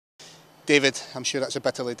David, I'm sure that's a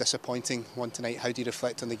bitterly disappointing one tonight. How do you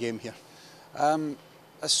reflect on the game here?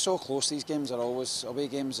 It's so close. These games are always, away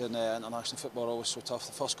games in international football are always so tough.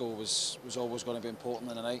 The first goal was always going to be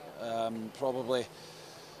important in the night. Probably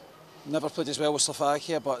never played as well with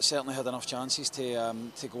Slovakia, but certainly had enough chances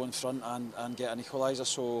to go in front and get an equaliser.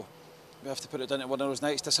 So we have to put it down to one of those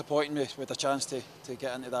nights. Disappointing with a chance to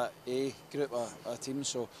get into that A group of teams.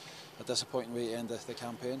 So a disappointing way to end the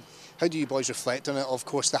campaign. How do you boys reflect on it? Of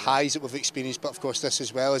course, the highs that we've experienced, but of course this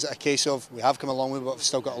as well. Is it a case of we have come a long way, but we've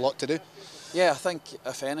still got a lot to do? Yeah, I think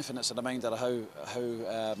if anything, it's a reminder of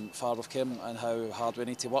how far we've come and how hard we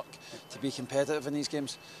need to work to be competitive in these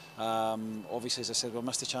games. Obviously, as I said, we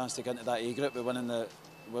missed a chance to get into that A group. We're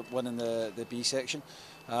winning the B section,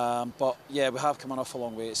 but yeah, we have come an awful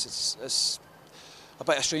long way. It's a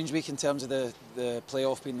bit of a strange week in terms of the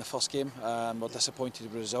playoff being the first game. We're disappointed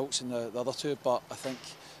with the results in the other two, but I think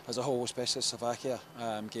as a whole, especially the Slovakia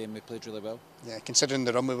game, we played really well. Yeah, considering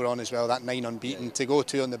the run we were on as well, that 9 unbeaten, to go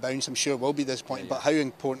 2 on the bounce, I'm sure will be disappointing. But how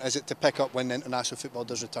important is it to pick up when international football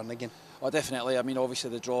does return again? Oh, definitely. I mean, obviously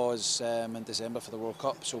the draw is in December for the World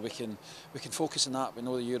Cup, so we can focus on that. We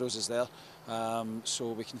know the Euros is there,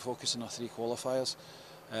 so we can focus on our 3 qualifiers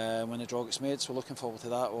when the draw gets made. So looking forward to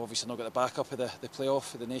that. We've obviously not got the backup of the playoff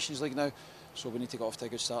for the Nations League now, so we need to get off to a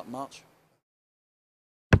good start in March.